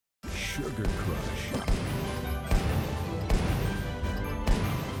Sugar Crush.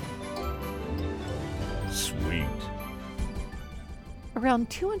 Sweet. Around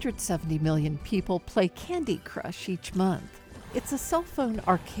 270 million people play Candy Crush each month. It's a cell phone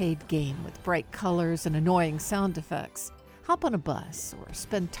arcade game with bright colors and annoying sound effects. Hop on a bus or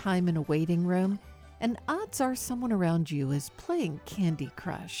spend time in a waiting room, and odds are someone around you is playing Candy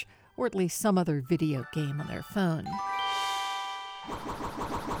Crush, or at least some other video game on their phone.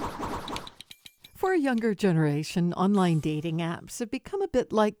 For a younger generation, online dating apps have become a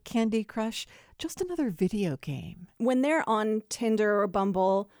bit like Candy Crush, just another video game. When they're on Tinder or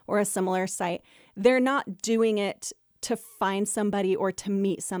Bumble or a similar site, they're not doing it to find somebody or to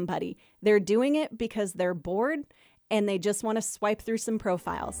meet somebody. They're doing it because they're bored and they just want to swipe through some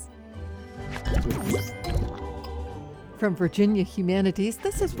profiles. From Virginia Humanities,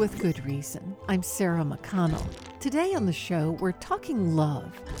 this is With Good Reason. I'm Sarah McConnell. Today on the show, we're talking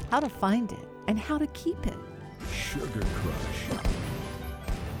love, how to find it, and how to keep it. Sugar Crush.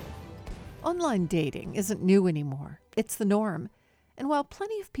 Online dating isn't new anymore. It's the norm. And while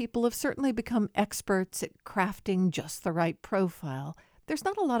plenty of people have certainly become experts at crafting just the right profile, there's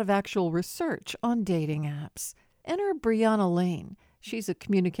not a lot of actual research on dating apps. Enter Brianna Lane. She's a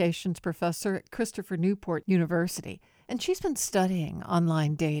communications professor at Christopher Newport University, and she's been studying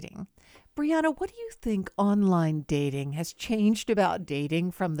online dating. Brianna, what do you think online dating has changed about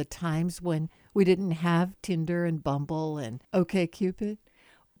dating from the times when we didn't have Tinder and Bumble and OkCupid?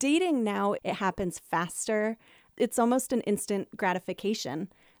 Dating now, it happens faster. It's almost an instant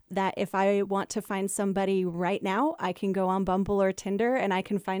gratification that if I want to find somebody right now, I can go on Bumble or Tinder and I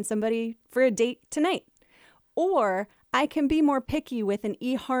can find somebody for a date tonight. Or I can be more picky with an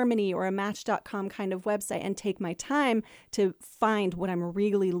eHarmony or a Match.com kind of website and take my time to find what I'm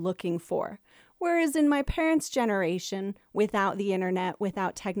really looking for. Whereas in my parents' generation, without the internet,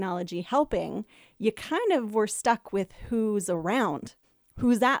 without technology helping, you kind of were stuck with who's around,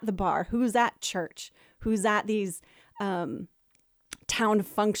 who's at the bar, who's at church, who's at these town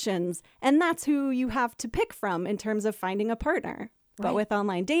functions. And that's who you have to pick from in terms of finding a partner. Right. But with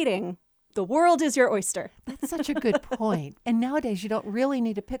online dating, the world is your oyster. That's such a good point. And nowadays, you don't really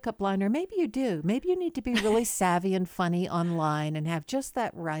need a pickup line, or maybe you do. Maybe you need to be really savvy and funny online and have just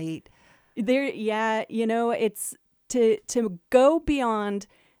that right. It's to go beyond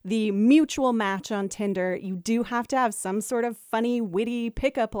the mutual match on Tinder. You do have to have some sort of funny, witty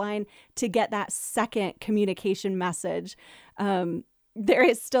pickup line to get that second communication message. There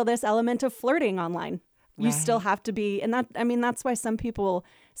is still this element of flirting online. You Right. still have to be, and that's why some people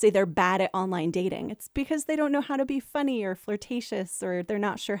say they're bad at online dating. It's because they don't know how to be funny or flirtatious, or they're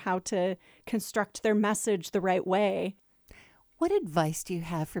not sure how to construct their message the right way. What advice do you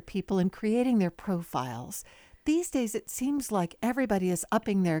have for people in creating their profiles? These days, it seems like everybody is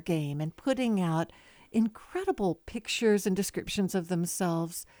upping their game and putting out incredible pictures and descriptions of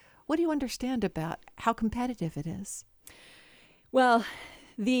themselves. What do you understand about how competitive it is? Well,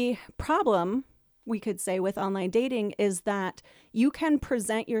 the problem, we could say, with online dating is that you can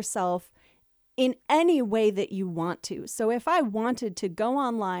present yourself in any way that you want to. So if I wanted to go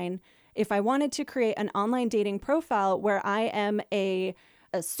online, if I wanted to create an online dating profile where I am a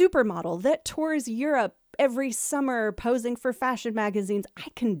supermodel that tours Europe every summer posing for fashion magazines, I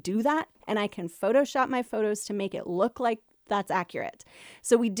can do that, and I can Photoshop my photos to make it look like that's accurate.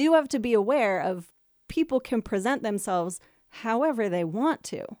 So we do have to be aware of people can present themselves however they want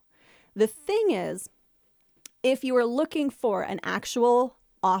to. The thing is, if you are looking for an actual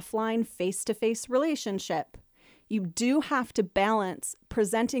offline face-to-face relationship, you do have to balance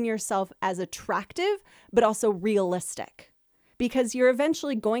presenting yourself as attractive, but also realistic, because you're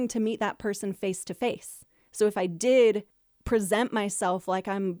eventually going to meet that person face-to-face. So if I did present myself like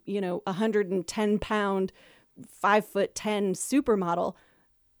I'm, 110-pound, 5'10" supermodel,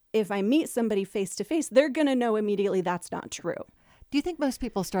 if I meet somebody face-to-face, they're going to know immediately that's not true. Do you think most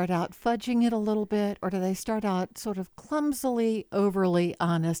people start out fudging it a little bit, or do they start out sort of clumsily, overly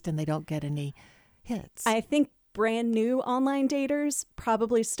honest, and they don't get any hits? I think brand new online daters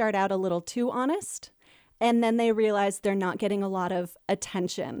probably start out a little too honest, and then they realize they're not getting a lot of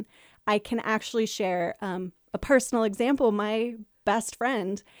attention. I can actually share a personal example. My best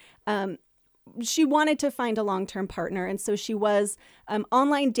friend, she wanted to find a long-term partner, and so she was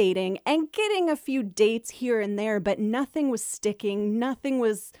online dating and getting a few dates here and there, but nothing was sticking. Nothing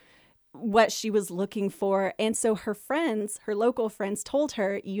was what she was looking for. And so her local friends told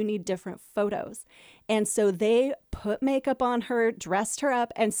her, you need different photos. And so they put makeup on her, dressed her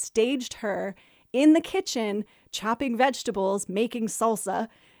up, and staged her in the kitchen, chopping vegetables, making salsa.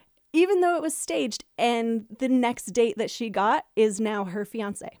 even though it was staged, and the next date that she got is now her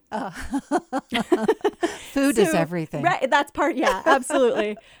fiance. Food is everything. Right, that's part, yeah,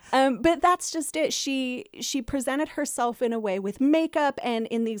 absolutely. But that's just it. She presented herself in a way with makeup and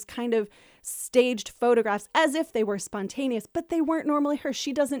in these kind of staged photographs as if they were spontaneous, but they weren't normally her.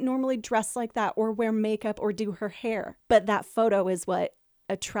 She doesn't normally dress like that or wear makeup or do her hair. But that photo is what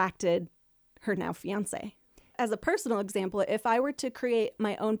attracted her now fiance. As a personal example, if I were to create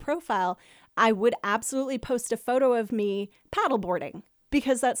my own profile, I would absolutely post a photo of me paddleboarding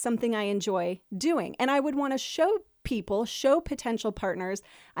because that's something I enjoy doing. And I would want to show people, show potential partners,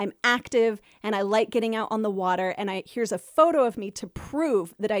 I'm active and I like getting out on the water. And here's a photo of me to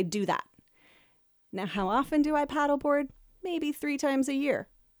prove that I do that. Now, how often do I paddleboard? Maybe 3 times a year.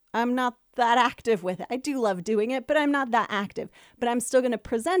 I'm not that active with it. I do love doing it, but I'm not that active. But I'm still going to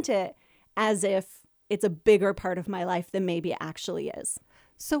present it as if it's a bigger part of my life than maybe it actually is.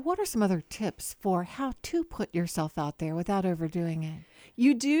 So what are some other tips for how to put yourself out there without overdoing it?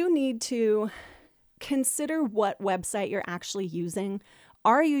 You do need to consider what website you're actually using.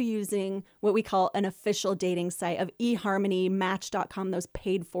 Are you using what we call an official dating site of eHarmony, Match.com, those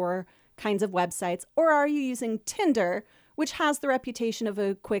paid for kinds of websites? Or are you using Tinder, which has the reputation of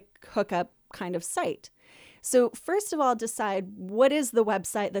a quick hookup kind of site? So first of all, decide what is the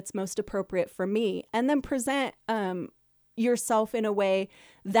website that's most appropriate for me, and then present yourself in a way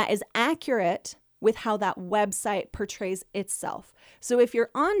that is accurate with how that website portrays itself. So if you're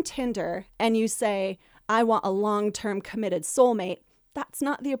on Tinder and you say, I want a long-term committed soulmate, that's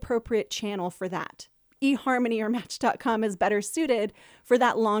not the appropriate channel for that. eHarmony or Match.com is better suited for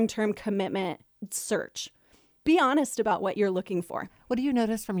that long-term commitment search. Be honest about what you're looking for. What do you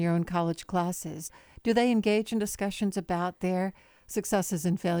notice from your own college classes? Do they engage in discussions about their successes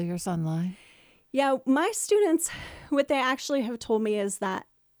and failures online? Yeah, my students, what they actually have told me is that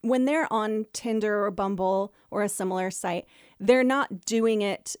when they're on Tinder or Bumble or a similar site, they're not doing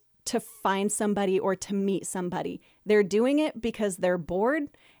it to find somebody or to meet somebody. They're doing it because they're bored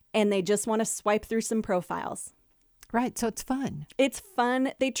and they just want to swipe through some profiles. Right, so it's fun. It's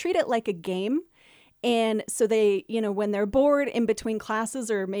fun. They treat it like a game. And so they, when they're bored in between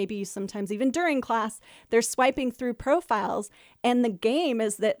classes or maybe sometimes even during class, they're swiping through profiles. And the game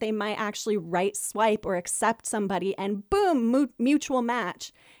is that they might actually right swipe or accept somebody and boom, mutual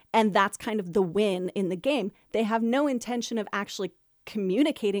match. And that's kind of the win in the game. They have no intention of actually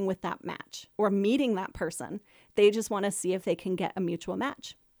communicating with that match or meeting that person. They just want to see if they can get a mutual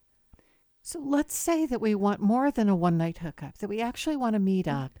match. So let's say that we want more than a one-night hookup, that we actually want to meet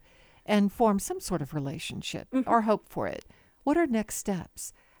up and form some sort of relationship or hope for it. What are next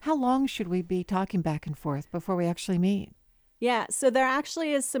steps? How long should we be talking back and forth before we actually meet? Yeah, so there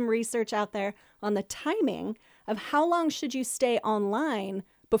actually is some research out there on the timing of how long should you stay online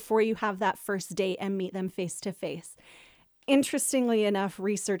before you have that first date and meet them face to face. Interestingly enough,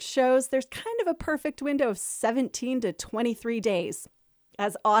 research shows there's kind of a perfect window of 17 to 23 days.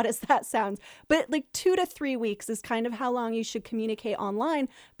 As odd as that sounds, but like 2 to 3 weeks is kind of how long you should communicate online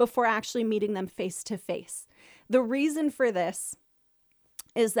before actually meeting them face to face. The reason for this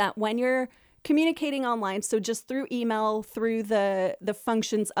is that when you're communicating online, so just through email, through the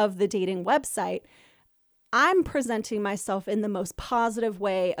functions of the dating website, I'm presenting myself in the most positive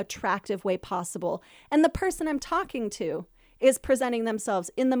way, attractive way possible. And the person I'm talking to is presenting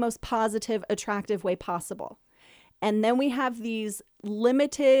themselves in the most positive, attractive way possible. And then we have these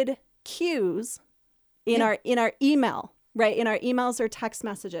limited cues in our email, right? In our emails or text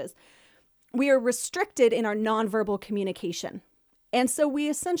messages. We are restricted in our nonverbal communication. And so we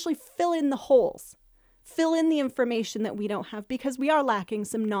essentially fill in the holes, fill in the information that we don't have because we are lacking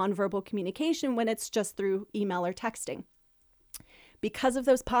some nonverbal communication when it's just through email or texting. Because of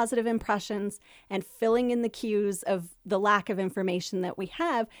those positive impressions and filling in the cues of the lack of information that we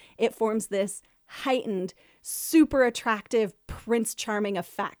have, it forms this heightened, super attractive Prince Charming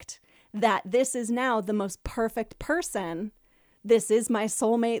effect that this is now the most perfect person. This is my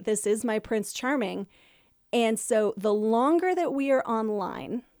soulmate. This is my Prince Charming. And so the longer that we are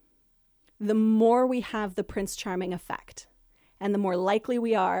online, the more we have the Prince Charming effect and the more likely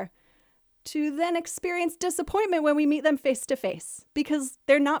we are to then experience disappointment when we meet them face to face because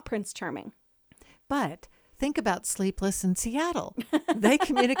they're not Prince Charming. But think about Sleepless in Seattle. They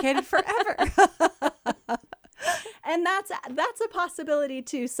communicated forever. And that's a possibility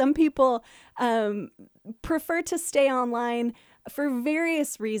too. Some people prefer to stay online for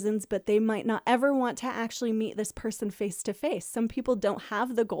various reasons, but they might not ever want to actually meet this person face to face. Some people don't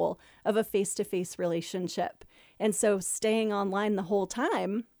have the goal of a face-to-face relationship. And so staying online the whole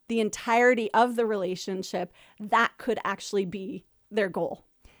time, the entirety of the relationship, that could actually be their goal.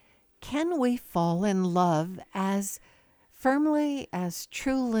 Can we fall in love as firmly, as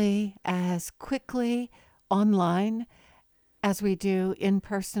truly, as quickly online as we do in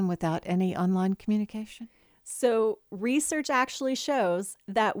person without any online communication? So research actually shows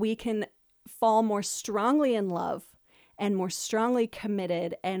that we can fall more strongly in love and more strongly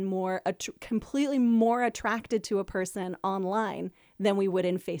committed and more completely more attracted to a person online than we would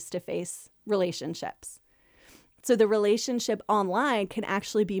in face-to-face relationships. So the relationship online can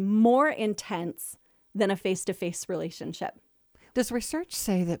actually be more intense than a face-to-face relationship. Does research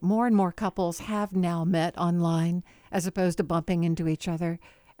say that more and more couples have now met online as opposed to bumping into each other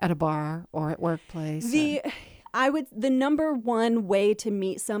at a bar or at workplace? The number one way to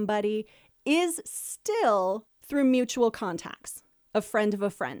meet somebody is still through mutual contacts, a friend of a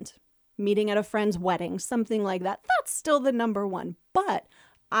friend, meeting at a friend's wedding, something like that. That's still the number one. But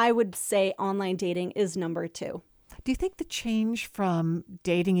I would say online dating is number two. Do you think the change from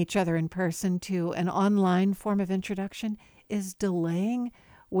dating each other in person to an online form of introduction is delaying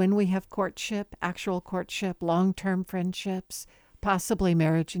when we have courtship, actual courtship, long-term friendships, possibly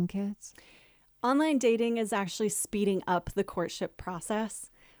marriage and kids? Online dating is actually speeding up the courtship process,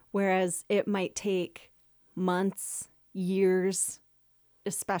 whereas it might take months, years,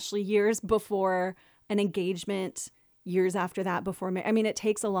 especially years before an engagement, years after that before marriage. I mean, it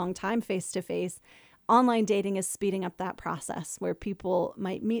takes a long time face-to-face. Online dating is speeding up that process where people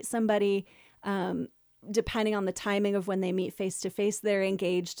might meet somebody, depending on the timing of when they meet face-to-face, they're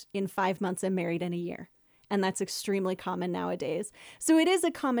engaged in 5 months and married in a year. And that's extremely common nowadays. So it is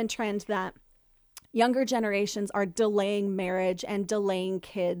a common trend that younger generations are delaying marriage and delaying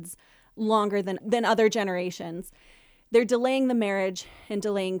kids longer than other generations. They're delaying the marriage and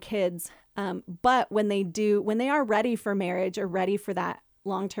delaying kids. But when they are ready for marriage or ready for that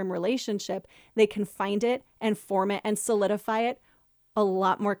long-term relationship, they can find it and form it and solidify it a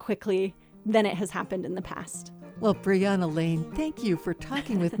lot more quickly than it has happened in the past. Well, Brianna Lane, thank you for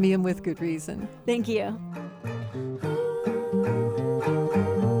talking with me and with good reason. Thank you.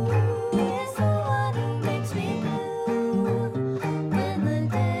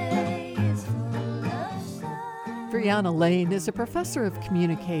 Brianna Lane is a professor of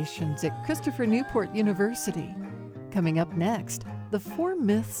communications at Christopher Newport University. Coming up next, the 4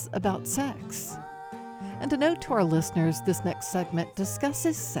 myths about sex. And a note to our listeners, this next segment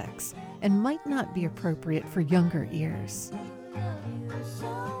discusses sex and might not be appropriate for younger ears.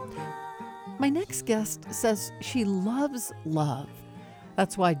 My next guest says she loves love.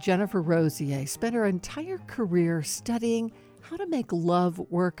 That's why Jennifer Rosier spent her entire career studying how to make love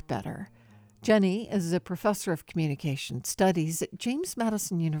work better. Jenny is a professor of communication studies at James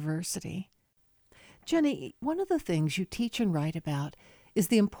Madison University. Jenny, one of the things you teach and write about is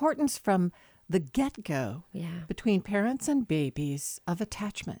the importance from the get-go between parents and babies of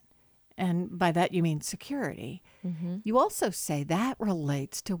attachment. And by that you mean security. Mm-hmm. You also say that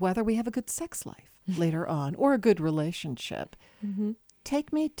relates to whether we have a good sex life later on or a good relationship. Mm-hmm.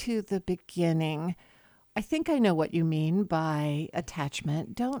 Take me to the beginning. I think I know what you mean by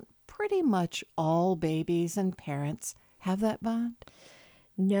attachment. Don't pretty much all babies and parents have that bond?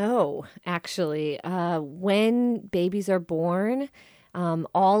 No, actually. When babies are born,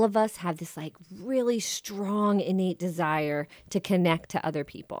 all of us have this like really strong innate desire to connect to other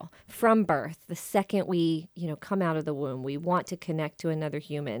people from birth. The second we, come out of the womb, we want to connect to another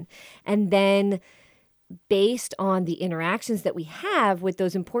human. And then based on the interactions that we have with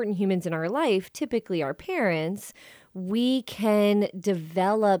those important humans in our life, typically our parents, we can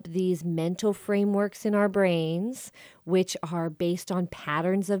develop these mental frameworks in our brains, which are based on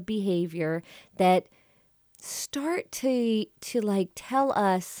patterns of behavior that start to tell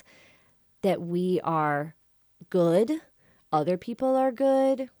us that we are good, other people are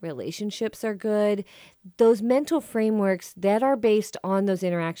good, relationships are good. Those mental frameworks that are based on those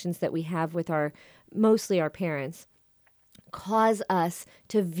interactions that we have with mostly our parents cause us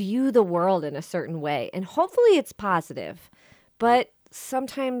to view the world in a certain way. And hopefully it's positive, but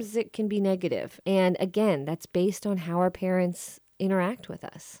sometimes it can be negative. And again, that's based on how our parents interact with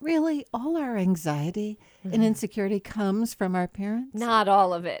us. Really? All our anxiety and insecurity comes from our parents? Not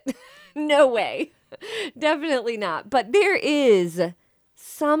all of it. No way. Definitely not. But there is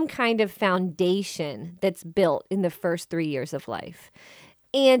some kind of foundation that's built in the first 3 years of life.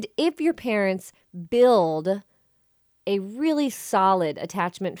 And if your parents build a really solid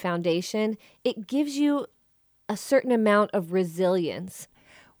attachment foundation, it gives you a certain amount of resilience.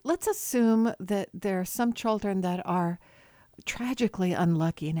 Let's assume that there are some children that are tragically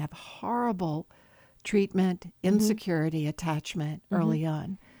unlucky and have horrible treatment, insecurity, attachment early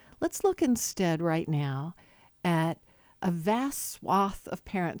on. Let's look instead right now at a vast swath of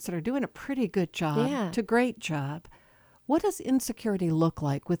parents that are doing a pretty good job Yeah. to great job. What does insecurity look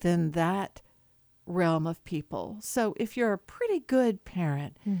like within that realm of people? So if you're a pretty good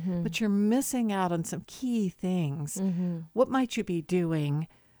parent, but you're missing out on some key things, what might you be doing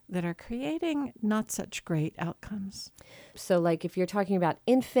that are creating not such great outcomes? So, like if you're talking about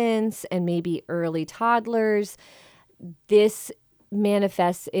infants and maybe early toddlers, this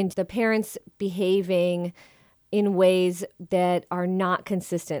manifests into the parents behaving in ways that are not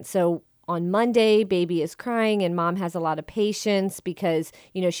consistent. So, on Monday, baby is crying and mom has a lot of patience because,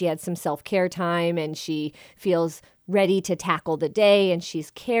 she had some self-care time and she feels ready to tackle the day and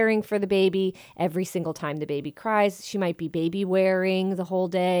she's caring for the baby. Every single time the baby cries, she might be baby wearing the whole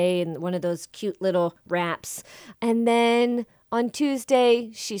day and one of those cute little wraps. And then on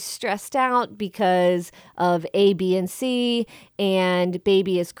Tuesday, she's stressed out because of A, B, and C, and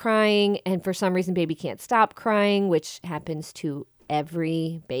baby is crying. And for some reason, baby can't stop crying, which happens to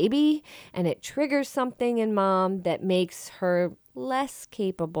every baby. And it triggers something in mom that makes her less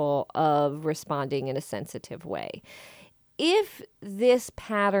capable of responding in a sensitive way. If this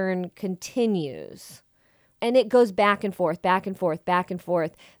pattern continues, and it goes back and forth, back and forth, back and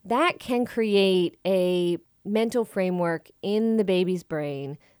forth, that can create a mental framework in the baby's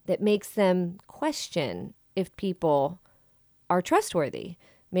brain that makes them question if people are trustworthy,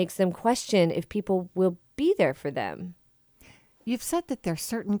 makes them question if people will be there for them. You've said that there are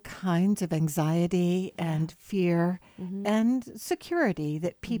certain kinds of anxiety and fear and security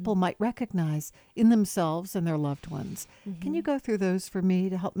that people might recognize in themselves and their loved ones. Can you go through those for me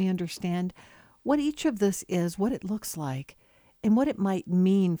to help me understand what each of this is, what it looks like, and what it might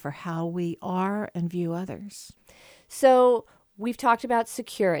mean for how we are and view others? So we've talked about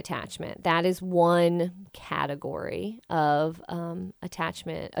secure attachment. That is one category of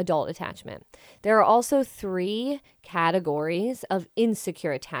attachment, adult attachment. There are also 3 categories of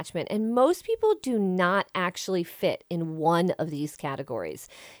insecure attachment, and most people do not actually fit in one of these categories.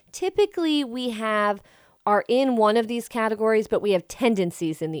 Typically, we are in one of these categories, but we have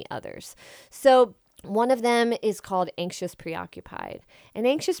tendencies in the others. So one of them is called anxious preoccupied. An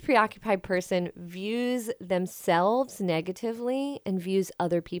anxious preoccupied person views themselves negatively and views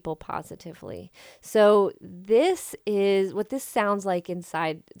other people positively. So this is what this sounds like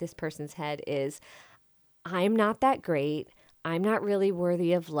inside this person's head is, I'm not that great. I'm not really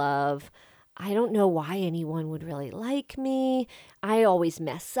worthy of love. I don't know why anyone would really like me. I always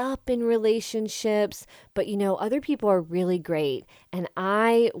mess up in relationships, but other people are really great and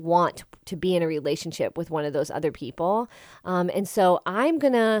I want to be in a relationship with one of those other people. And so I'm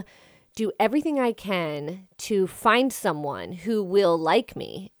going to do everything I can to find someone who will like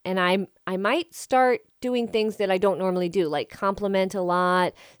me. And I might start doing things that I don't normally do, like compliment a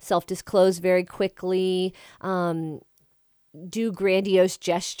lot, self-disclose very quickly, do grandiose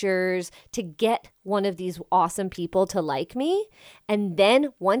gestures to get one of these awesome people to like me. And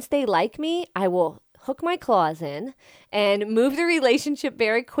then once they like me, I will hook my claws in and move the relationship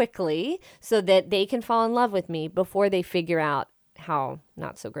very quickly so that they can fall in love with me before they figure out how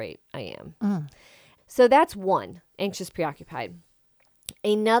not so great I am. So that's one, anxious preoccupied.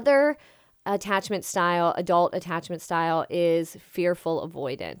 Another attachment style, adult attachment style, is fearful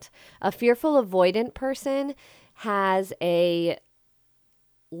avoidant. A fearful avoidant person has a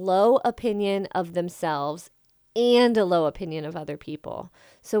low opinion of themselves and a low opinion of other people.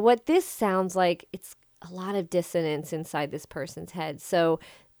 So what this sounds like, it's a lot of dissonance inside this person's head. So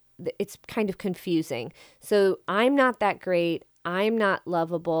it's kind of confusing. So I'm not that great. I'm not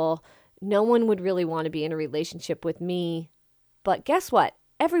lovable. No one would really want to be in a relationship with me. But guess what?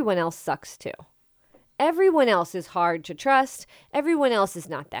 Everyone else sucks too. Everyone else is hard to trust. Everyone else is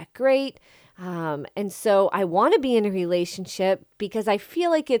not that great. And so I want to be in a relationship because I feel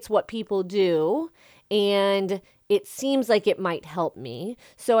like it's what people do and it seems like it might help me.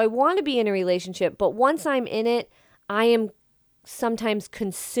 So I want to be in a relationship, but once I'm in it, I am sometimes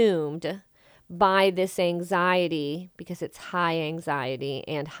consumed by this anxiety because it's high anxiety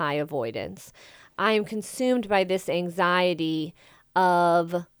and high avoidance. I am consumed by this anxiety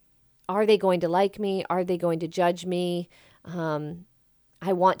of, are they going to like me? Are they going to judge me?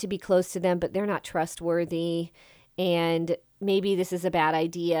 I want to be close to them, but they're not trustworthy. And maybe this is a bad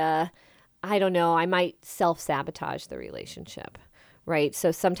idea. I don't know. I might self-sabotage the relationship, right?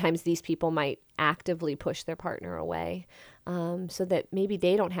 So sometimes these people might actively push their partner away so that maybe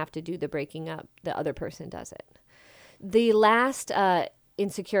they don't have to do the breaking up. The other person does it. The last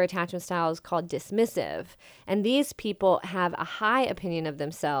insecure attachment style is called dismissive. And these people have a high opinion of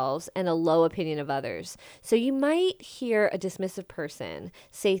themselves and a low opinion of others. So you might hear a dismissive person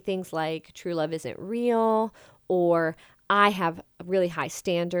say things like true love isn't real, or I have really high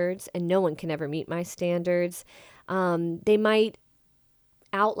standards and no one can ever meet my standards. They might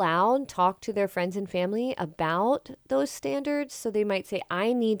out loud talk to their friends and family about those standards. So they might say,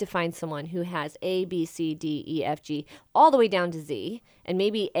 I need to find someone who has A, B, C, D, E, F, G, all the way down to Z, and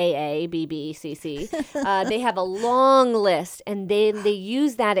maybe AA, BB, CC. They have a long list, and they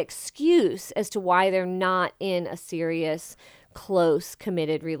use that excuse as to why they're not in a serious, close,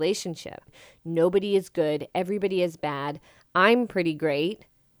 committed relationship. Nobody is good. Everybody is bad. I'm pretty great,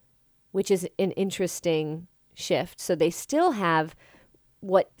 which is an interesting shift. So they still have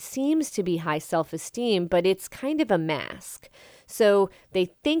what seems to be high self-esteem, but it's kind of a mask. So they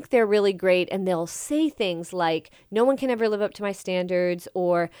think they're really great, and they'll say things like, no one can ever live up to my standards,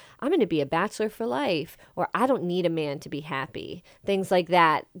 or I'm going to be a bachelor for life, or I don't need a man to be happy. Things like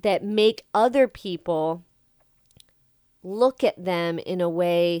that make other people look at them in a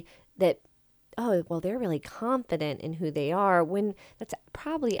way that, oh, well, they're really confident in who they are, when that's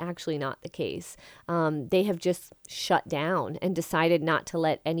probably actually not the case. They have just shut down and decided not to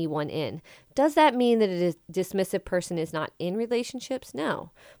let anyone in. Does that mean that a dismissive person is not in relationships?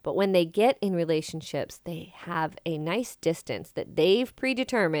 No. But when they get in relationships, they have a nice distance that they've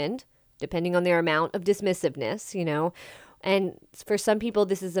predetermined, depending on their amount of dismissiveness, And for some people,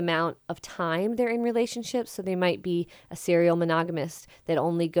 this is the amount of time they're in relationships. So they might be a serial monogamist that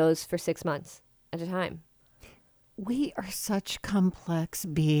only goes for 6 months at a time. We are such complex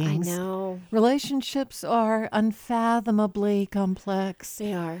beings. I know. Relationships are unfathomably complex.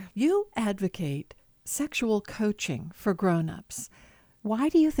 They are. You advocate sexual coaching for grown-ups. Why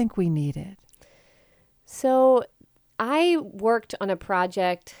do you think we need it? So I worked on a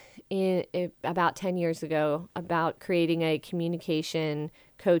project about 10 years ago about creating a communication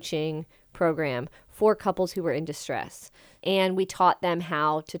coaching program for couples who were in distress. And we taught them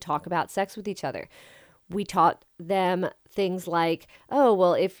how to talk about sex with each other. We taught them things like, oh,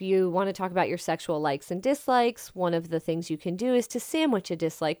 well, if you want to talk about your sexual likes and dislikes, one of the things you can do is to sandwich a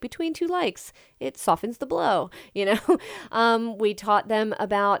dislike between two likes. It softens the blow, We taught them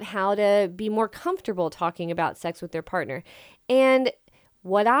about how to be more comfortable talking about sex with their partner. And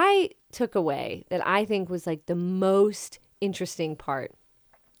what I took away that I think was like the most interesting part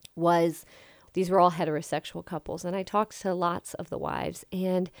was these were all heterosexual couples, and I talked to lots of the wives.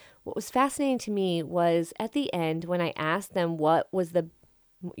 And what was fascinating to me was at the end, when I asked them what was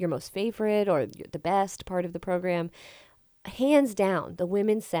your most favorite or the best part of the program, hands down, the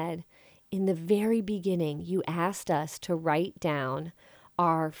women said, in the very beginning, you asked us to write down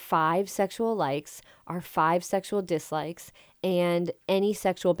our 5 sexual likes, our 5 sexual dislikes, and any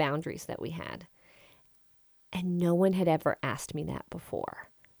sexual boundaries that we had. And no one had ever asked me that before.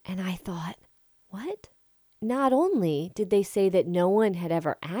 And I thought, what? Not only did they say that no one had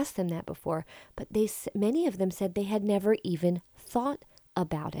ever asked them that before, but many of them said they had never even thought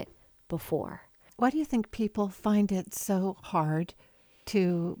about it before. Why do you think people find it so hard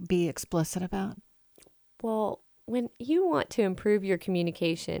to be explicit about? Well, when you want to improve your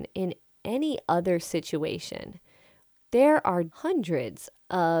communication in any other situation, there are hundreds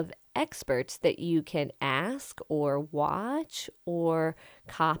of experts that you can ask or watch or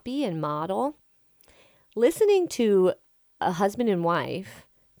copy and model. Listening to a husband and wife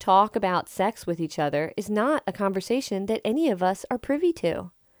talk about sex with each other is not a conversation that any of us are privy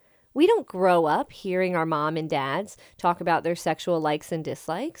to. We don't grow up hearing our mom and dads talk about their sexual likes and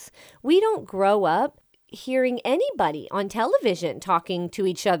dislikes. We don't grow up hearing anybody on television talking to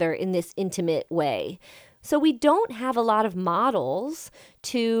each other in this intimate way. So we don't have a lot of models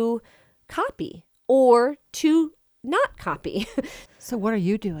to copy or to not copy. So what are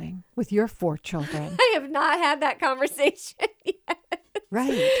you doing with your 4 children? I have not had that conversation yet.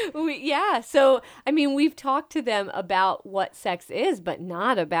 Right. So, we've talked to them about what sex is, but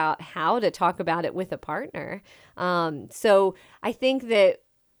not about how to talk about it with a partner. So I think that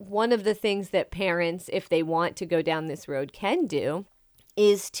one of the things that parents, if they want to go down this road, can do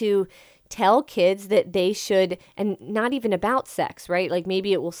is to tell kids that they should, and not even about sex, right? Like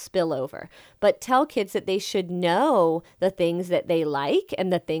maybe it will spill over, but tell kids that they should know the things that they like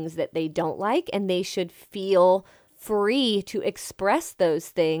and the things that they don't like, and they should feel free to express those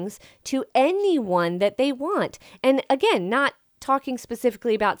things to anyone that they want. And again, not talking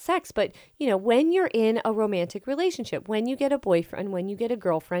specifically about sex, but when you're in a romantic relationship, when you get a boyfriend, when you get a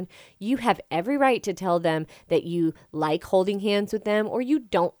girlfriend, you have every right to tell them that you like holding hands with them or you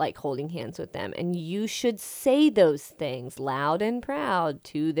don't like holding hands with them. And you should say those things loud and proud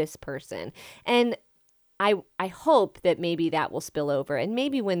to this person. And I hope that maybe that will spill over. And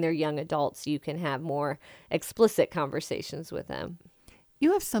maybe when they're young adults, you can have more explicit conversations with them.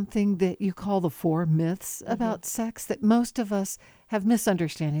 You have something that you call the 4 myths about sex that most of us have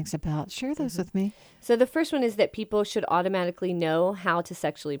misunderstandings about. Share those with me. So the first one is that people should automatically know how to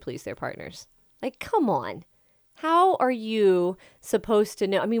sexually please their partners. Like, come on. How are you supposed to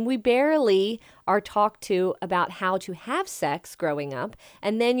know? I mean, we barely are talked to about how to have sex growing up.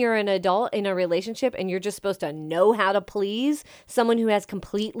 And then you're an adult in a relationship and you're just supposed to know how to please someone who has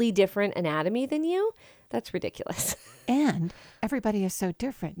completely different anatomy than you. That's ridiculous. And everybody is so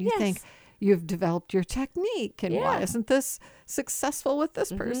different. You Yes. think you've developed your technique, and why Yeah. isn't this successful with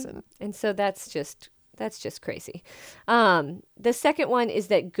this person? And so that's just crazy. The second one is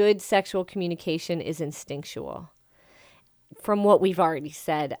that good sexual communication is instinctual. From what we've already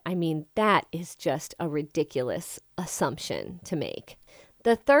said, I mean, that is just a ridiculous assumption to make.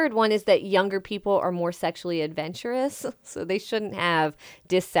 The third one is that younger people are more sexually adventurous, so they shouldn't have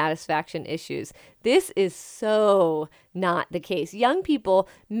dissatisfaction issues. This is so not the case. Young people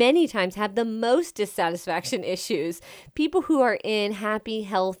many times have the most dissatisfaction issues. People who are in happy,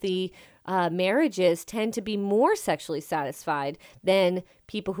 healthy marriages tend to be more sexually satisfied than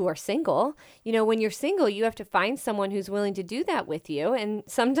people who are single. You know, when you're single, you have to find someone who's willing to do that with you. And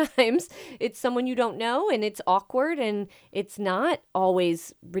sometimes it's someone you don't know and it's awkward and it's not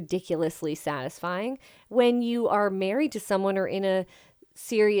always ridiculously satisfying. When you are married to someone or in a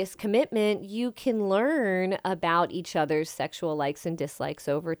serious commitment, you can learn about each other's sexual likes and dislikes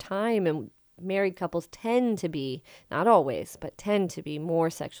over time. And married couples tend to be, not always, but tend to be more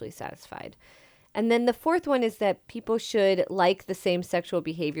sexually satisfied. And then the fourth one is that people should like the same sexual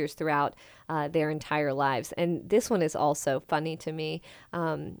behaviors throughout their entire lives. And this one is also funny to me.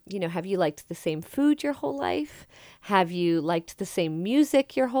 Have you liked the same food your whole life? Have you liked the same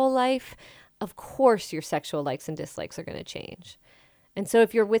music your whole life? Of course, your sexual likes and dislikes are going to change. And so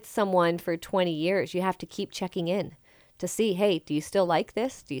if you're with someone for 20 years, you have to keep checking in to see, hey, do you still like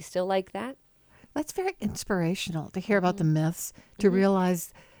this? Do you still like that? That's very inspirational to hear about the myths, to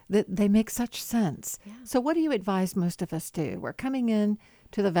realize that they make such sense. Yeah. So what do you advise most of us do? We're coming in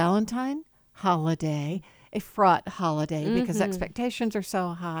to the Valentine holiday, a fraught holiday because expectations are so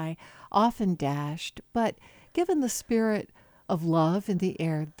high, often dashed. But given the spirit of love in the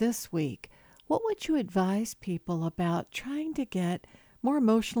air this week, what would you advise people about trying to get more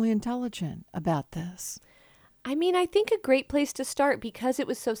emotionally intelligent about this? I mean, I think a great place to start, because it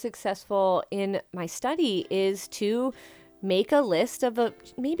was so successful in my study, is to make a list of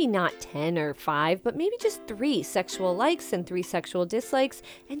maybe not 10 or 5, but maybe just 3 sexual likes and 3 sexual dislikes,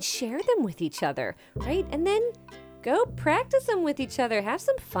 and share them with each other, right? And then go practice them with each other. Have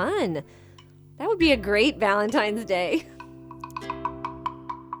some fun. That would be a great Valentine's Day.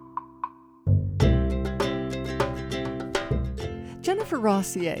 Jennifer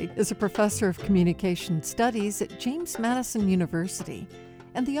Rossier is a professor of communication studies at James Madison University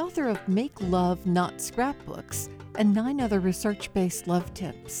and the author of Make Love Not Scrapbooks and 9 other research-based love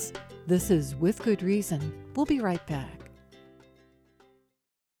tips. This is With Good Reason. We'll be right back.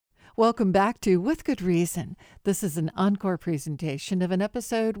 Welcome back to With Good Reason. This is an encore presentation of an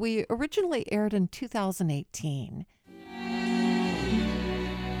episode we originally aired in 2018.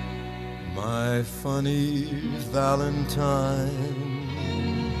 My funny Valentine,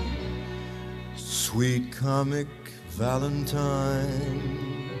 sweet comic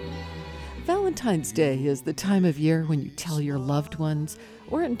Valentine. Valentine's Day is the time of year when you tell your loved ones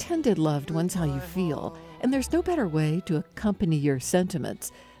or intended loved ones how you feel, and there's no better way to accompany your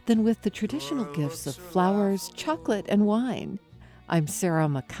sentiments than with the traditional gifts of flowers, chocolate, and wine. I'm Sarah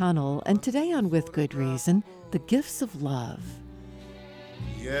McConnell, and today on With Good Reason, the gifts of love.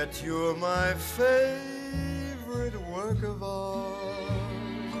 Yet you're my favorite work of art.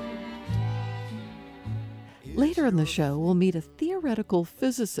 Later in the show, we'll meet a theoretical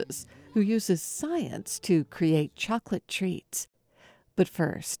physicist who uses science to create chocolate treats. But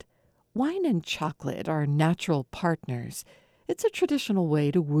first, wine and chocolate are natural partners. It's a traditional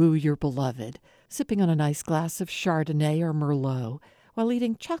way to woo your beloved, sipping on a nice glass of Chardonnay or Merlot while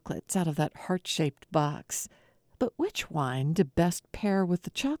eating chocolates out of that heart-shaped box. But which wine to best pair with the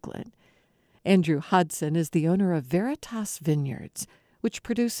chocolate? Andrew Hudson is the owner of Veritas Vineyards, which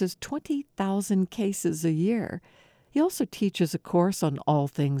produces 20,000 cases a year. He also teaches a course on all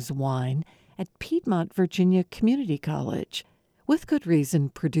things wine at Piedmont, Virginia Community College. With Good Reason,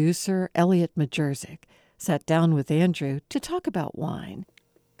 producer Elliot Majerzik sat down with Andrew to talk about wine.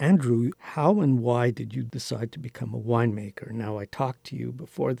 Andrew, how and why did you decide to become a winemaker? Now, I talked to you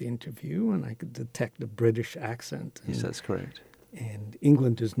before the interview, and I could detect a British accent. Yes, that's correct. And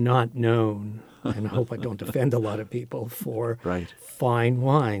England is not known, and I hope I don't offend a lot of people, for Right. fine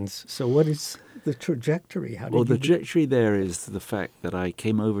wines. So what is the trajectory? How did Well, you the trajectory there is the fact that I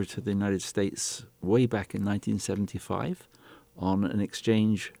came over to the United States way back in 1975 on an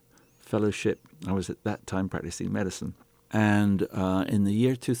exchange fellowship. I was at that time practicing medicine. And in the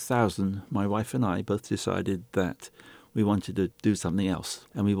year 2000, my wife and I both decided that we wanted to do something else.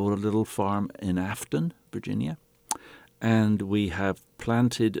 And we bought a little farm in Afton, Virginia. And we have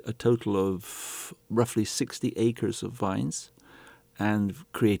planted a total of roughly 60 acres of vines and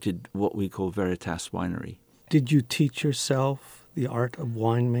created what we call Veritas Winery. Did you teach yourself the art of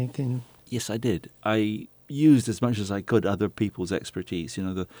winemaking? Yes, I did. I used as much as I could other people's expertise. You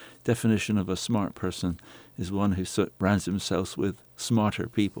know, the definition of a smart person is one who surrounds themselves with smarter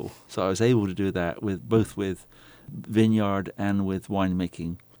people. So I was able to do that with both with vineyard and with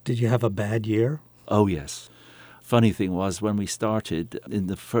winemaking. Did you have a bad year? Oh, yes. Funny thing was, when we started, in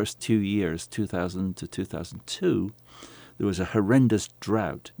the first 2 years, 2000 to 2002, there was a horrendous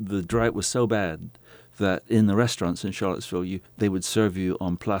drought. The drought was so bad that in the restaurants in Charlottesville, they would serve you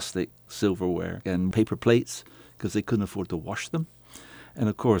on plastic silverware and paper plates because they couldn't afford to wash them. And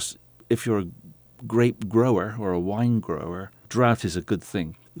of course, if you're a grape grower or a wine grower, drought is a good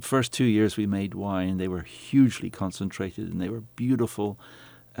thing. The first 2 years we made wine, they were hugely concentrated and they were beautiful.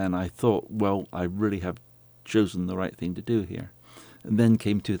 And I thought, well, I really have chosen the right thing to do here. And then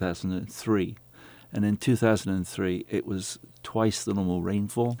came 2003. And in 2003, it was twice the normal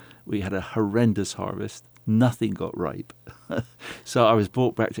rainfall. We had a horrendous harvest. Nothing got ripe. So I was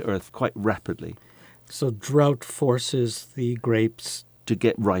brought back to earth quite rapidly. So drought forces the grapes to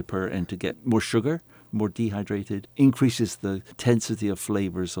get riper and to get more sugar, more dehydrated, increases the intensity of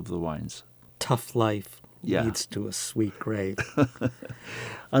flavors of the wines. Tough life Yeah. leads to a sweet grape.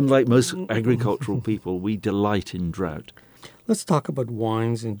 Unlike most agricultural people, we delight in drought. Let's talk about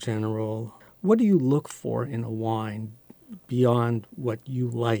wines in general. What do you look for in a wine beyond what you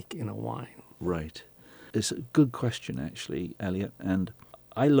like in a wine? Right. It's a good question, actually, Elliot. And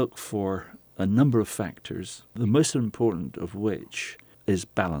I look for a number of factors, the most important of which is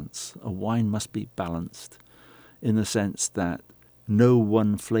balance. A wine must be balanced in the sense that no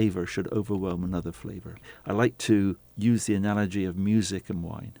one flavor should overwhelm another flavor. I like to use the analogy of music and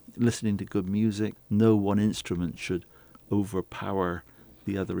wine. Listening to good music, no one instrument should overpower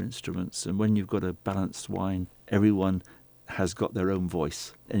the other instruments. And when you've got a balanced wine, everyone has got their own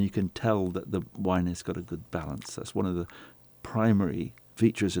voice. And you can tell that the wine has got a good balance. That's one of the primary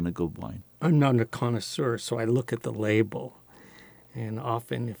features in a good wine. I'm not a connoisseur, so I look at the label. And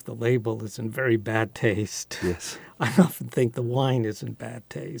often if the label is in very bad taste, Yes. I often think the wine is in bad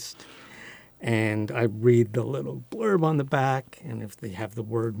taste. And I read the little blurb on the back, and if they have the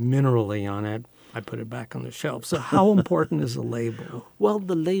word minerally on it, I put it back on the shelf. So how important is the label? Well,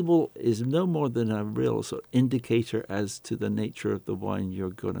 the label is no more than a real sort of indicator as to the nature of the wine you're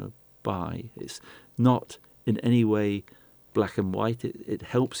going to buy. It's not in any way black and white. It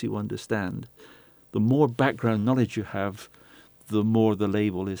helps you understand. The more background knowledge you have, the more the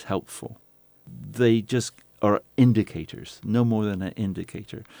label is helpful. They just are indicators, no more than an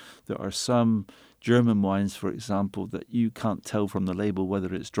indicator. There are some German wines, for example, that you can't tell from the label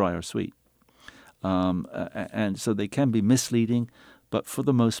whether it's dry or sweet. And so they can be misleading, but for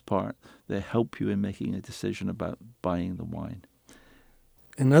the most part, they help you in making a decision about buying the wine.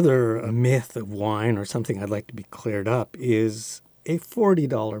 Another myth of wine, or something I'd like to be cleared up, is a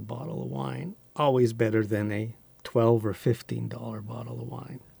 $40 bottle of wine always better than a $12 or $15 bottle of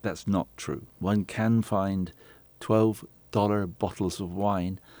wine. That's not true. One can find $12 bottles of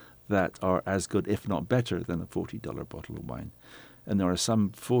wine that are as good, if not better, than a $40 bottle of wine. And there are some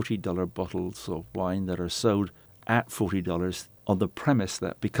 $40 bottles of wine that are sold at $40 on the premise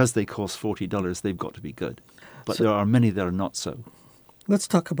that because they cost $40, they've got to be good. But there are many that are not so. Let's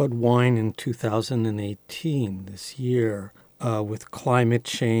talk about wine in 2018, this year, with climate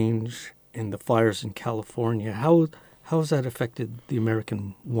change and the fires in California. How has that affected the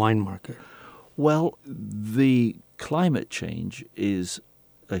American wine market? Well, the climate change is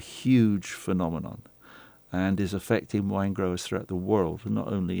a huge phenomenon and is affecting wine growers throughout the world,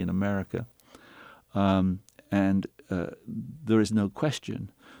 not only in America. And there is no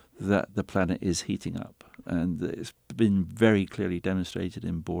question that the planet is heating up. And it's been very clearly demonstrated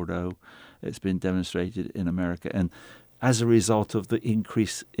in Bordeaux. It's been demonstrated in America. And as a result of the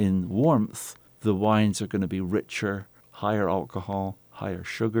increase in warmth, the wines are going to be richer, higher alcohol, higher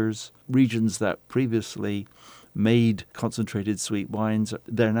sugars. Regions that previously made concentrated sweet wines,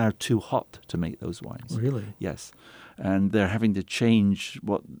 they're now too hot to make those wines. Really? Yes. And they're having to change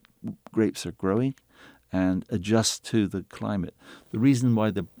what grapes are growing and adjust to the climate. The reason why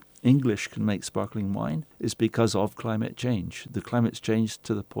the English can make sparkling wine is because of climate change. The climate's changed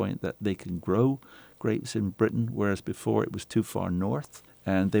to the point that they can grow grapes in Britain, whereas before it was too far north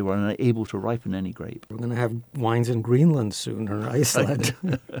and they were unable to ripen any grape. We're going to have wines in Greenland soon or Iceland.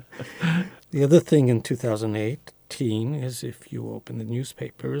 The other thing in 2018 is if you open the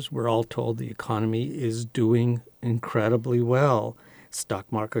newspapers, we're all told the economy is doing incredibly well.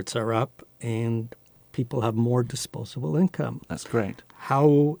 Stock markets are up and people have more disposable income. That's correct.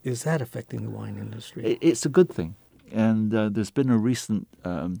 How is that affecting the wine industry? It's a good thing. And there's been a recent,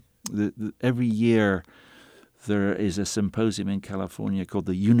 every year there is a symposium in California called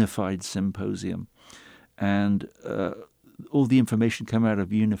the Unified Symposium. And all the information coming out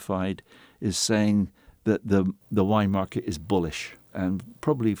of Unified is saying that the wine market is bullish. And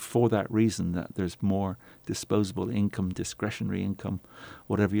probably for that reason that there's more disposable income, discretionary income,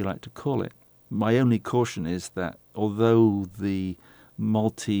 whatever you like to call it. My only caution is that although the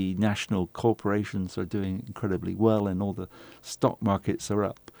multinational corporations are doing incredibly well and all the stock markets are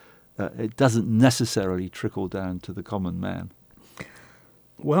up, it doesn't necessarily trickle down to the common man.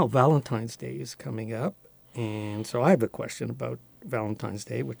 Well, Valentine's Day is coming up, and so I have a question about Valentine's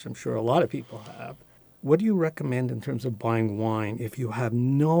Day, which I'm sure a lot of people have. What do you recommend in terms of buying wine if you have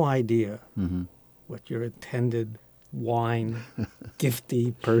no idea what your intended wine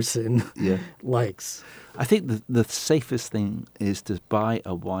gifty person likes? I think the safest thing is to buy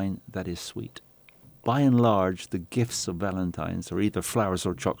a wine that is sweet. By and large, the gifts of Valentine's are either flowers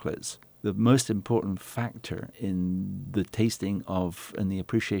or chocolates. The most important factor in the tasting of and the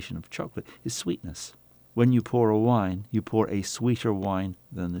appreciation of chocolate is sweetness. When you pour a wine, you pour a sweeter wine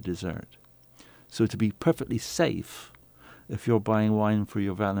than the dessert. So to be perfectly safe, if you're buying wine for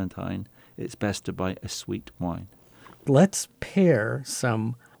your Valentine, it's best to buy a sweet wine. Let's pair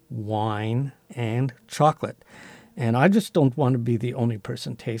some wine and chocolate. And I just don't want to be the only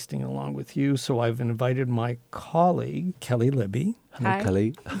person tasting along with you, so I've invited my colleague, Kelly Libby. Hello,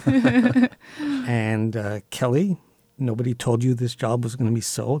 Kelly. And Kelly, nobody told you this job was going to be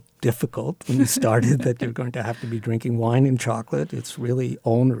so difficult when you started that you're going to have to be drinking wine and chocolate. It's really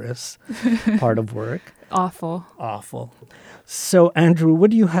onerous part of work. Awful. So, Andrew,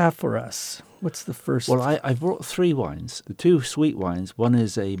 what do you have for us? What's the first? Well, I brought 3 wines. The 2 sweet wines. One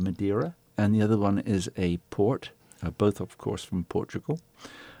is a Madeira and the other one is a port, both, of course, from Portugal.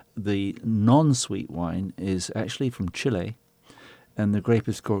 The non-sweet wine is actually from Chile, and the grape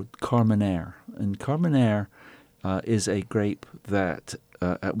is called Carmenere. And Carmenere is a grape that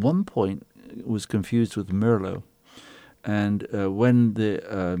at one point was confused with Merlot. And when the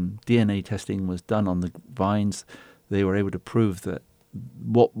DNA testing was done on the vines, they were able to prove that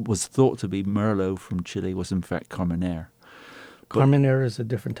what was thought to be Merlot from Chile was in fact Carmenere. Carmenere is a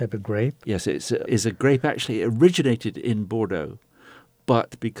different type of grape? Yes, it's a grape actually originated in Bordeaux,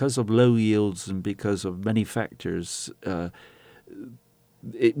 but because of low yields and because of many factors,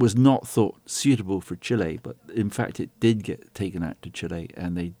 it was not thought suitable for Chile, but in fact it did get taken out to Chile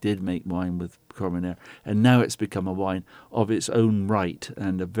and they did make wine with Carmenere. And now it's become a wine of its own right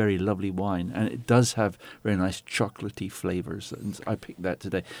and a very lovely wine. And it does have very nice chocolatey flavors. And I picked that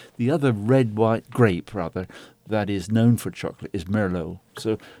today. The other grape that is known for chocolate is Merlot.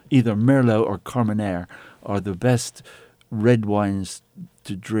 So either Merlot or Carmenere are the best red wines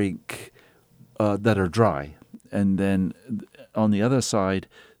to drink that are dry. And then on the other side,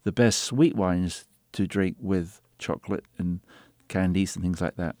 the best sweet wines to drink with chocolate and candies and things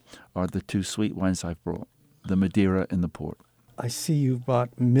like that are the 2 sweet wines I've brought, the Madeira and the port. I see you've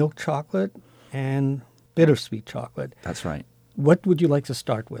bought milk chocolate and bittersweet chocolate. That's right. What would you like to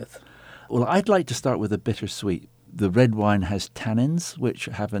start with? Well, I'd like to start with a bittersweet. The red wine has tannins, which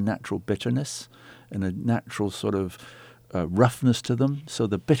have a natural bitterness and a natural sort of roughness to them. So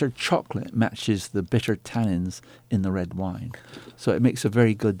the bitter chocolate matches the bitter tannins in the red wine. So it makes a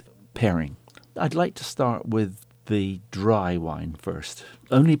very good pairing. I'd like to start with the dry wine first,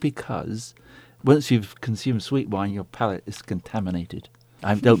 only because once you've consumed sweet wine, your palate is contaminated.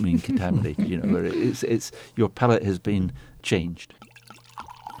 I don't mean contaminated, but it's your palate has been changed.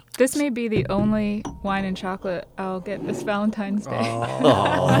 This may be the only wine and chocolate I'll get this Valentine's Day.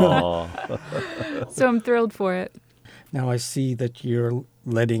 So I'm thrilled for it. Now I see that you're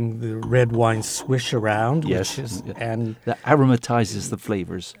letting the red wine swish around, Yes, and that aromatizes the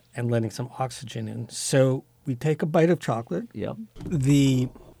flavors. And letting some oxygen in. So we take a bite of chocolate. Yeah. The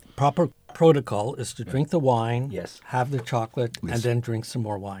proper protocol is to drink the wine, Yes. have the chocolate, Yes. and then drink some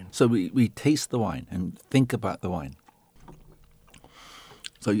more wine. So we taste the wine and think about the wine.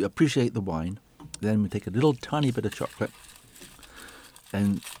 So you appreciate the wine, then we take a little tiny bit of chocolate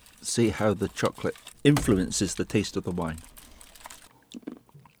and see how the chocolate influences the taste of the wine.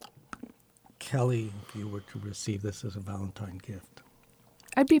 Kelly, if you were to receive this as a Valentine gift?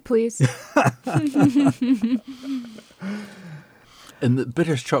 I'd be pleased. And the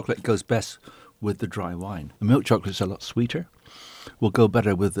bitters chocolate goes best with the dry wine. The milk chocolate's a lot sweeter. Will go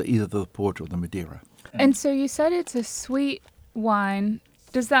better with either the port or the Madeira. And so you said it's a sweet wine.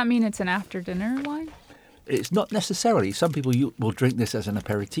 Does that mean it's an after-dinner wine? It's not necessarily. Some people will drink this as an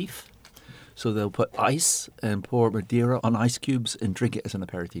aperitif. So they'll put ice and pour Madeira on ice cubes and drink it as an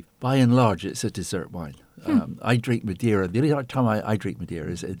aperitif. By and large, it's a dessert wine. I drink Madeira. The only time I drink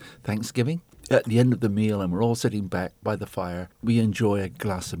Madeira is at Thanksgiving. At the end of the meal, and we're all sitting back by the fire, we enjoy a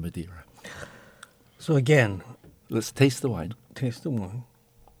glass of Madeira. So again, Let's taste the wine. taste the wine.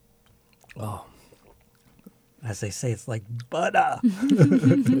 Oh, as they say, it's like butter.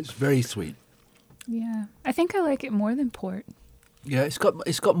 It's very sweet. Yeah. I think I like it more than port. Yeah, it's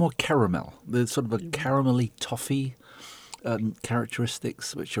got more caramel. There's sort of a caramelly toffee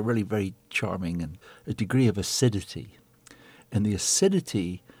characteristics, which are really very charming, and a degree of acidity. And the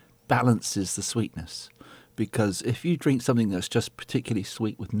acidity balances the sweetness, because if you drink something that's just particularly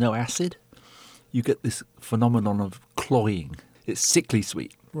sweet with no acid, you get this phenomenon of cloying. It's sickly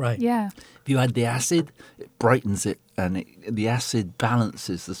sweet. Right. Yeah. If you add the acid, it brightens it, and the acid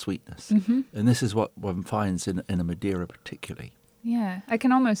balances the sweetness. Mm-hmm. And this is what one finds in a Madeira particularly. Yeah. I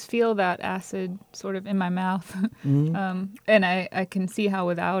can almost feel that acid sort of in my mouth. And I can see how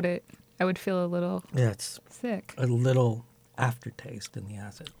without it, I would feel a little Yeah, it's sick. a little aftertaste in the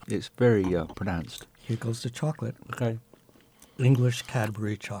acid. It's very pronounced. Here goes the chocolate. Okay. English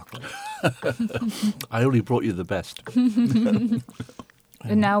Cadbury chocolate. I only brought you the best.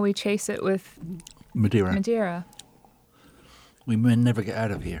 And now we chase it with Madeira. Madeira. We may never get out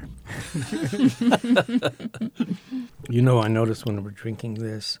of here. You know, I noticed when we're drinking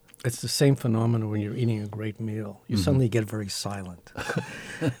this, it's the same phenomenon when you're eating a great meal. You suddenly get very silent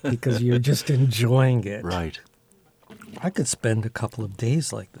because you're just enjoying it. Right. I could spend a couple of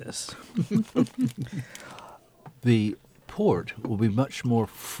days like this. The port will be much more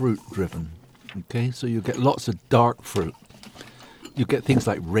fruit-driven. Okay, so you get lots of dark fruit. You get things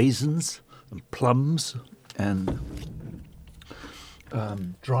like raisins and plums and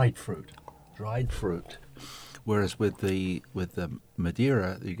dried fruit. Whereas with the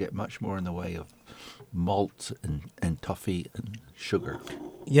Madeira, you get much more in the way of malt and toffee and sugar.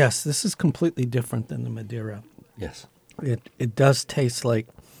 Yes, this is completely different than the Madeira. Yes. It does taste like,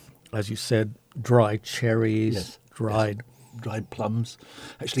 as you said, dried cherries, Yes. dried. Dried plums.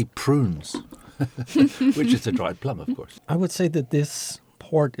 Actually, prunes, which is a dried plum, of course. I would say that this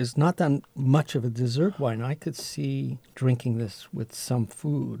port is not that much of a dessert wine. I could see drinking this with some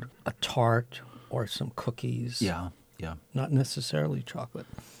food, a tart or some cookies. Yeah. Not necessarily chocolate.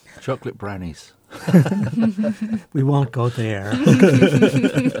 Chocolate brownies. We won't go there.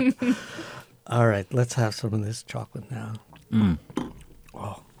 All right, let's have some of this chocolate now.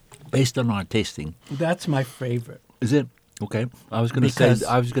 Oh, Based on our tasting, that's my favorite. is it? Okay. I was going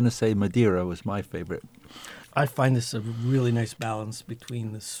to say Madeira was my favorite. I find this a really nice balance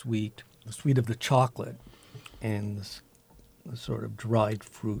between the sweet of the chocolate, and the sort of dried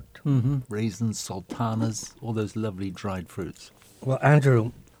fruit. Raisins, sultanas, all those lovely dried fruits. Well,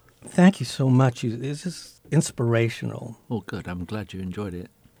 Andrew, thank you so much. This is inspirational. Oh, good. I'm glad you enjoyed it.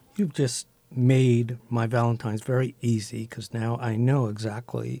 You've just made my Valentine's very easy, because now I know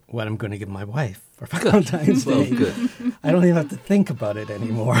exactly what I'm going to give my wife for Valentine's Well, Day. good. I don't even have to think about it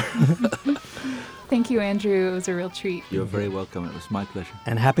anymore. Thank you, Andrew. It was a real treat. You're very welcome. It was my pleasure.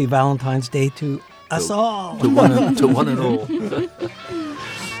 And happy Valentine's Day to us all. To one and all.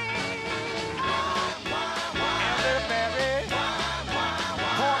 Elderberry,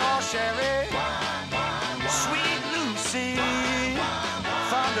 corn sherry, sweet Lucy,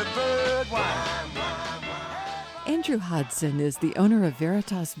 Thunderbird wine. Andrew Hodson is the owner of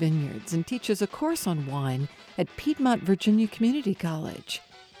Veritas Vineyards and teaches a course on wine at Piedmont Virginia Community College.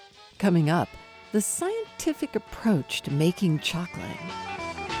 Coming up, the scientific approach to making chocolate.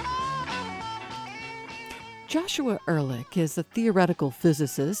 Joshua Ehrlich is a theoretical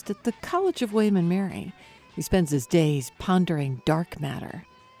physicist at the College of William & Mary. He spends his days pondering dark matter.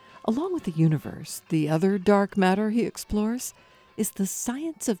 Along with the universe, the other dark matter he explores is the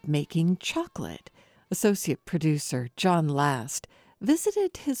science of making chocolate. Associate producer John Last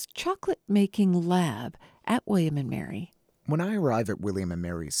visited his chocolate-making lab at William & Mary. When I arrive at William &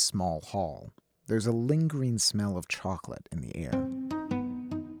 Mary's small hall, there's a lingering smell of chocolate in the air.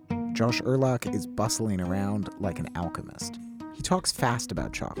 Josh Ehrlich is bustling around like an alchemist. He talks fast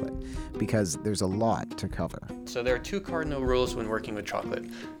about chocolate because there's a lot to cover. So there are two cardinal rules when working with chocolate.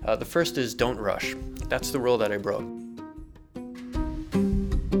 The first is don't rush. That's the rule that I broke.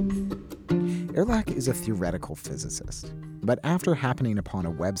 Erlach is a theoretical physicist, but after happening upon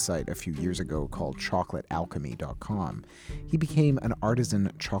a website a few years ago called chocolatealchemy.com, he became an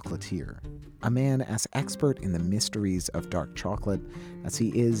artisan chocolatier, a man as expert in the mysteries of dark chocolate as he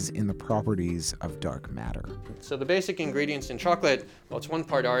is in the properties of dark matter. So the basic ingredients in chocolate, well, it's 1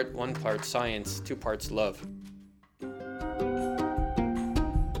 part art, 1 part science, 2 parts love.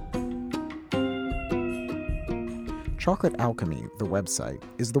 Chocolate Alchemy, the website,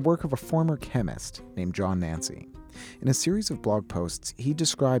 is the work of a former chemist named John Nancy. In a series of blog posts, he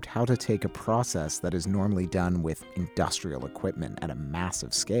described how to take a process that is normally done with industrial equipment at a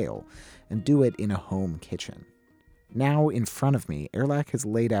massive scale and do it in a home kitchen. Now, in front of me, Erlach has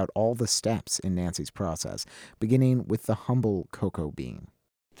laid out all the steps in Nancy's process, beginning with the humble cocoa bean.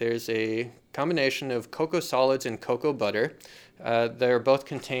 There's a combination of cocoa solids and cocoa butter. They're both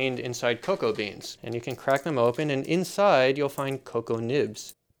contained inside cocoa beans, and you can crack them open, and inside you'll find cocoa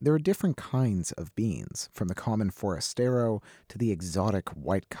nibs. There are different kinds of beans, from the common Forastero to the exotic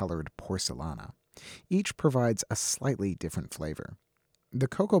white-colored Porcelana. Each provides a slightly different flavor. The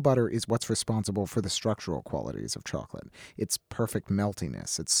cocoa butter is what's responsible for the structural qualities of chocolate, its perfect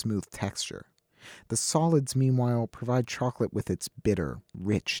meltiness, its smooth texture. The solids, meanwhile, provide chocolate with its bitter,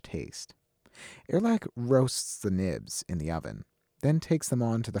 rich taste. Erlach roasts the nibs in the oven, then takes them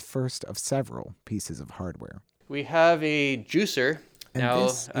on to the first of several pieces of hardware. We have a juicer. And now,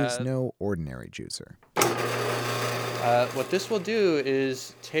 this is no ordinary juicer. What this will do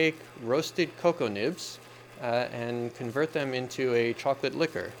is take roasted cocoa nibs and convert them into a chocolate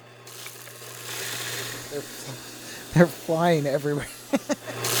liquor. They're flying everywhere.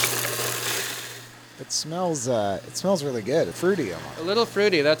 It smells really good. It's fruity almost. A little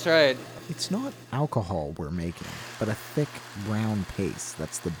fruity, that's right. It's not alcohol we're making, but a thick brown paste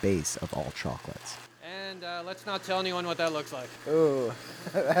that's the base of all chocolates. And let's not tell anyone what that looks like. Ooh,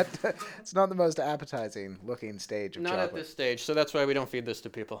 it's not the most appetizing looking stage of Not chocolate. at this stage, so that's why we don't feed this to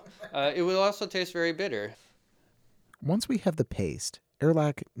people. It will also taste very bitter. Once we have the paste,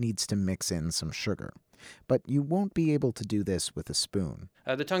 Erlach needs to mix in some sugar. But you won't be able to do this with a spoon.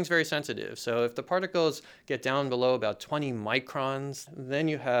 The tongue's very sensitive, so if the particles get down below about 20 microns, then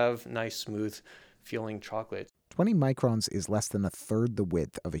you have nice, smooth feeling chocolate. 20 microns is less than a third the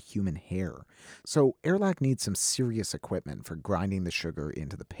width of a human hair, so Erlach needs some serious equipment for grinding the sugar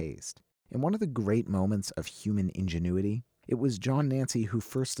into the paste. In one of the great moments of human ingenuity, it was John Nancy who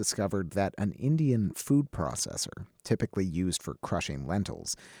first discovered that an Indian food processor, typically used for crushing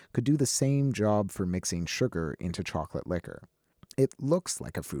lentils, could do the same job for mixing sugar into chocolate liquor. It looks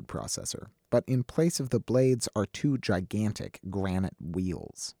like a food processor, but in place of the blades are 2 gigantic granite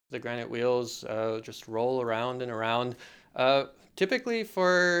wheels. The granite wheels just roll around and around, typically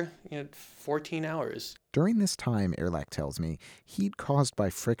for 14 hours. During this time, Erlach tells me, heat caused by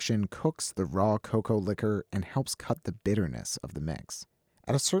friction cooks the raw cocoa liquor and helps cut the bitterness of the mix.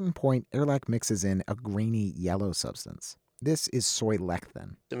 At a certain point, Erlach mixes in a grainy yellow substance. This is soy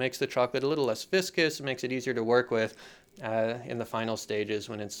lecithin. It makes the chocolate a little less viscous, it makes it easier to work with in the final stages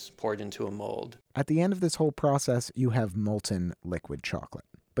when it's poured into a mold. At the end of this whole process, you have molten liquid chocolate.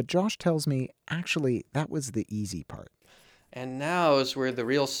 But Josh tells me, actually, that was the easy part. And now is where the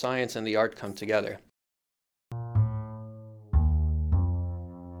real science and the art come together.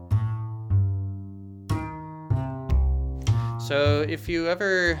 So if you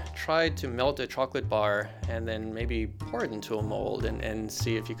ever tried to melt a chocolate bar and then maybe pour it into a mold and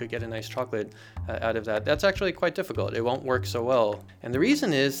see if you could get a nice chocolate out of that, that's actually quite difficult. It won't work so well. And the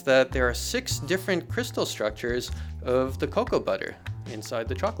reason is that there are 6 different crystal structures of the cocoa butter inside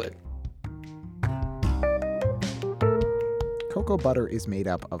the chocolate. Cocoa butter is made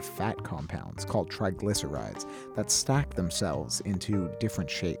up of fat compounds called triglycerides that stack themselves into different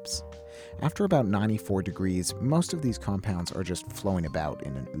shapes. After about 94 degrees, most of these compounds are just flowing about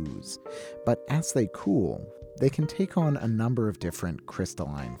in an ooze. But as they cool, they can take on a number of different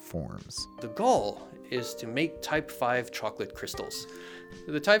crystalline forms. The goal is to make type 5 chocolate crystals.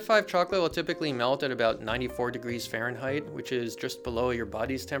 The type 5 chocolate will typically melt at about 94 degrees Fahrenheit, which is just below your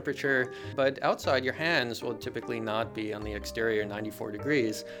body's temperature, but outside your hands will typically not be on the exterior 94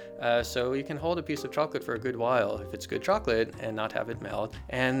 degrees. So you can hold a piece of chocolate for a good while if it's good chocolate and not have it melt.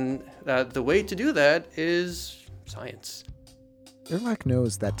 And the way to do that is science. Erlach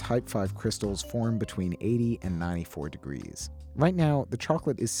knows that type 5 crystals form between 80 and 94 degrees. Right now, the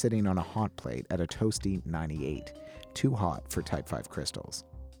chocolate is sitting on a hot plate at a toasty 98. Too hot for type 5 crystals.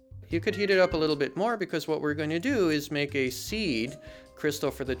 You could heat it up a little bit more because what we're going to do is make a seed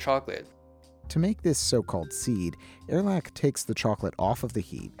crystal for the chocolate. To make this so-called seed, Erlach takes the chocolate off of the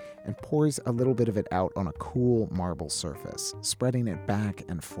heat and pours a little bit of it out on a cool marble surface, spreading it back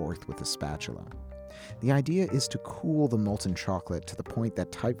and forth with a spatula. The idea is to cool the molten chocolate to the point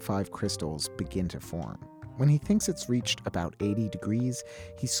that type 5 crystals begin to form. When he thinks it's reached about 80 degrees,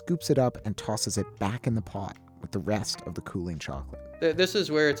 he scoops it up and tosses it back in the pot with the rest of the cooling chocolate. This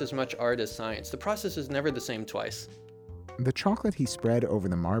is where it's as much art as science. The process is never the same twice. The chocolate he spread over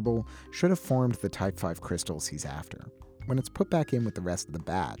the marble should have formed the type 5 crystals he's after. When it's put back in with the rest of the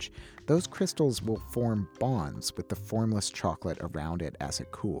batch, those crystals will form bonds with the formless chocolate around it as it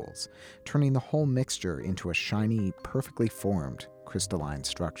cools, turning the whole mixture into a shiny, perfectly formed crystalline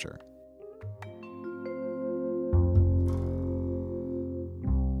structure.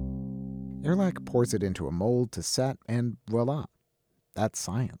 Erlach pours it into a mold to set, and voila, that's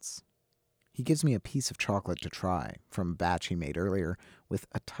science. He gives me a piece of chocolate to try from a batch he made earlier with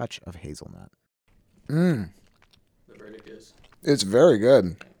a touch of hazelnut. The verdict is? It's very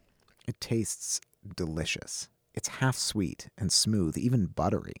good. It tastes delicious. It's half sweet and smooth, even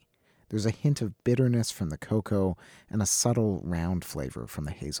buttery. There's a hint of bitterness from the cocoa and a subtle round flavor from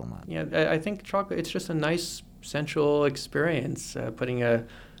the hazelnut. Yeah, I think chocolate, it's just a nice sensual experience. Putting a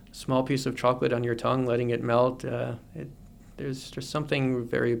small piece of chocolate on your tongue, letting it melt, there's just something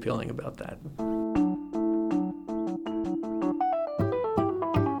very appealing about that.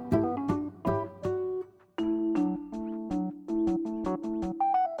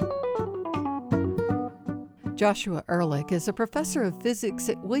 Joshua Ehrlich is a professor of physics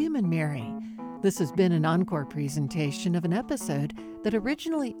at William & Mary. This has been an encore presentation of an episode that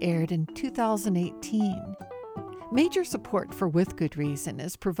originally aired in 2018. Major support for With Good Reason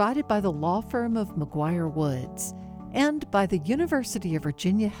is provided by the law firm of McGuire Woods and by the University of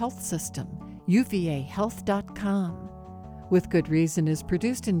Virginia Health System, uvahealth.com. With Good Reason is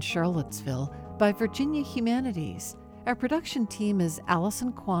produced in Charlottesville by Virginia Humanities. Our production team is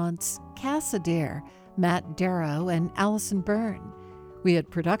Allison Quantz, Cass Adair, Matt Darrow, and Allison Byrne. We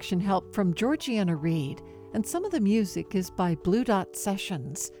had production help from Georgiana Reed, and some of the music is by Blue Dot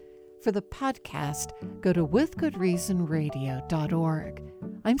Sessions. For the podcast, go to withgoodreasonradio.org.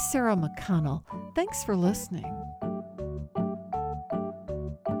 I'm Sarah McConnell. Thanks for listening.